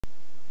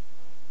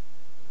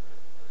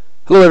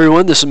Hello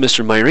everyone, this is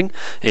Mr. Meyring,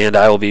 and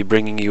I will be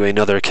bringing you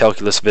another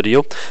calculus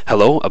video.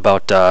 Hello,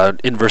 about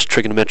inverse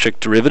trigonometric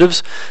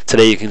derivatives.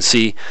 Today you can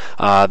see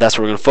that's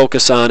what we're going to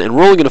focus on, and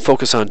we're only going to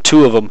focus on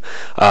two of them.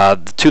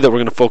 The two that we're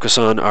going to focus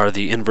on are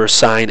the inverse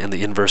sine and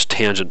the inverse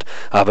tangent,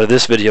 but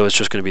this video is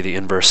just going to be the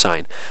inverse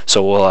sine.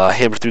 So we'll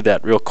hammer through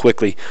that real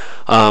quickly.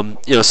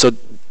 So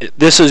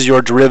this is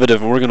your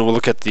derivative, and we're going to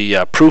look at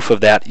the proof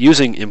of that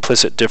using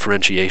implicit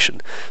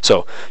differentiation.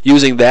 So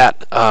using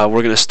that,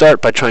 we're going to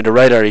start by trying to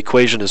write our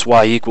equation as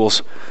y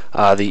equals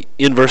the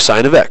inverse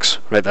sine of x.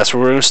 Right? That's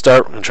where we're going to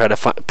start. We're going to try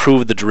to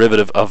prove the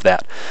derivative of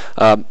that.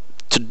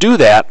 To do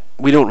that,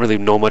 we don't really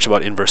know much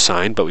about inverse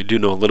sine, but we do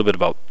know a little bit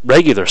about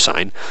regular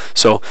sine.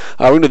 So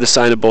we're going to do the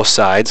sine of both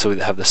sides, so we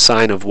have the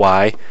sine of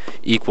y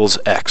equals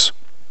x.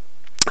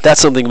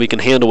 That's something we can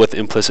handle with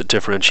implicit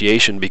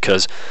differentiation,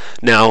 because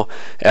now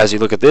as you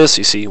look at this,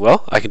 you see,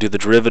 well, I can do the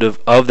derivative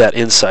of that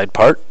inside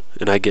part,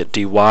 and I get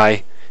dy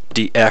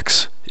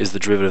dx is the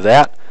derivative of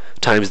that,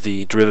 times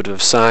the derivative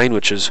of sine,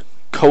 which is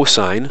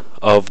cosine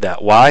of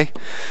that y,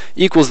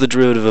 equals the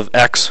derivative of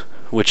x,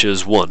 which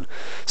is 1.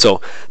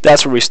 So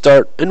that's where we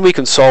start, and we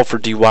can solve for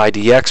dy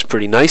dx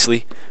pretty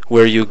nicely,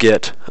 where you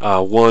get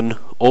 1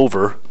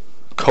 over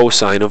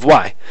cosine of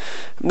y.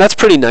 And that's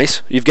pretty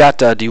nice. You've got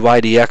dy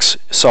dx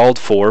solved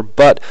for,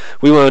 but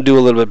we want to do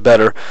a little bit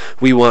better.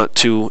 We want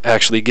to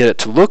actually get it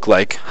to look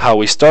like how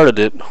we started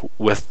it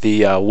with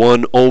the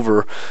 1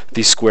 over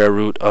the square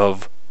root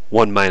of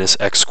 1 minus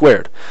x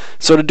squared.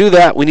 So to do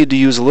that, we need to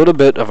use a little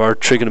bit of our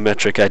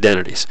trigonometric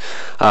identities.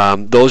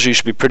 Those you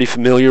should be pretty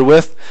familiar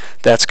with.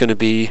 That's going to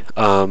be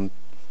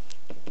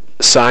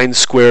sine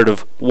squared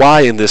of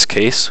y in this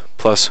case,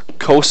 plus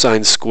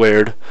cosine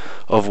squared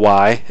of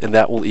y, and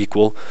that will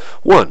equal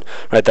 1.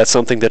 Right? That's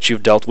something that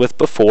you've dealt with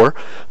before,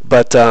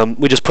 but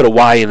we just put a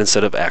y in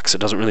instead of x.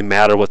 It doesn't really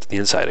matter what's the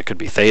inside. It could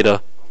be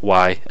theta,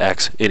 y,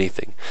 x,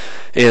 anything.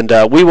 And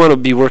we want to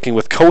be working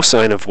with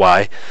cosine of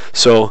y,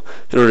 so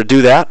in order to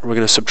do that, we're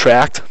going to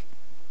subtract.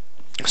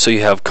 So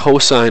you have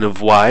cosine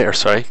of y, or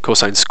sorry,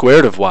 cosine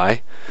squared of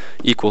y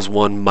equals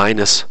 1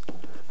 minus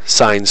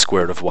sine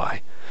squared of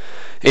y.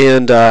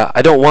 And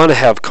I don't want to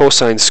have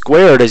cosine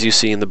squared, as you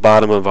see in the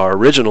bottom of our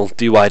original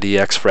dy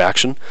dx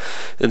fraction,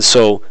 and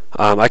so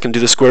I can do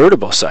the square root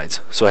of both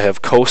sides. So I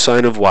have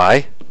cosine of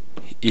y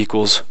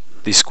equals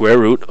the square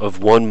root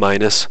of 1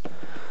 minus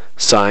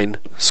sine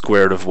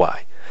squared of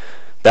y.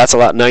 That's a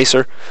lot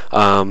nicer,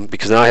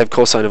 because now I have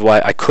cosine of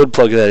y. I could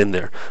plug that in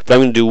there, but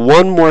I'm going to do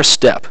one more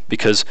step,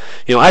 because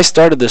I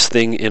started this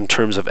thing in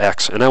terms of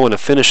x, and I want to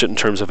finish it in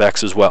terms of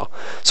x as well.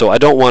 So I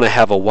don't want to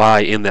have a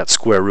y in that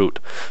square root.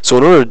 So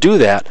in order to do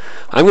that,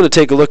 I'm going to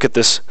take a look at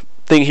this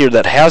thing here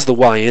that has the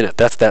y in it.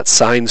 That's that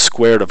sine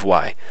squared of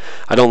y.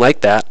 I don't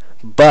like that,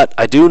 but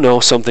I do know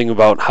something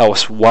about how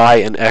y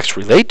and x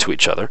relate to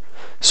each other.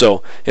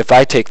 So if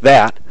I take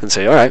that and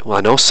say, all right, well,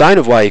 I know sine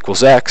of y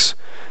equals x,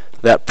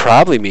 that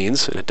probably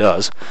means, and it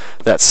does,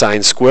 that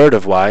sine squared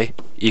of y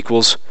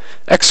equals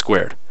x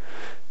squared.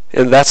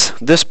 And that's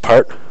this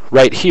part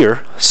right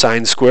here,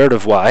 sine squared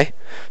of y.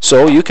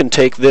 So you can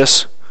take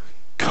this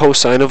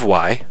cosine of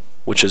y,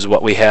 which is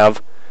what we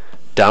have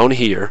down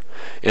here,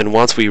 and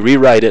once we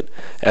rewrite it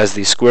as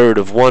the square root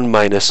of 1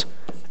 minus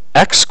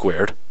x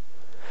squared,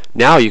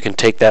 now you can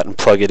take that and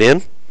plug it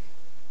in,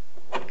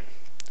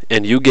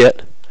 and you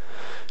get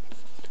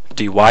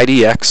dy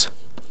dx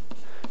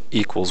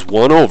equals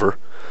 1 over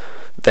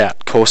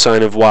that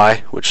cosine of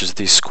y, which is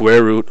the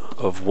square root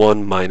of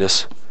 1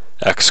 minus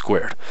x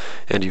squared.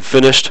 And you've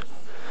finished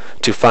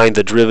to find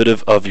the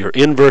derivative of your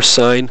inverse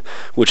sine,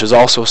 which is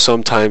also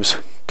sometimes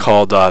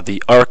called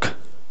the arc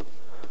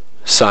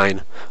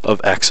sine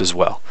of x as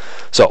well.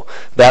 So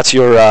that's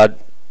your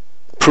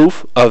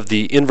proof of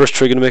the inverse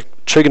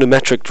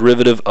trigonometric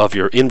derivative of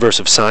your inverse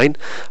of sine.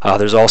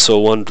 There's also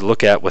one to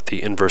look at with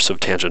the inverse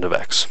of tangent of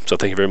x. So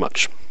thank you very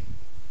much.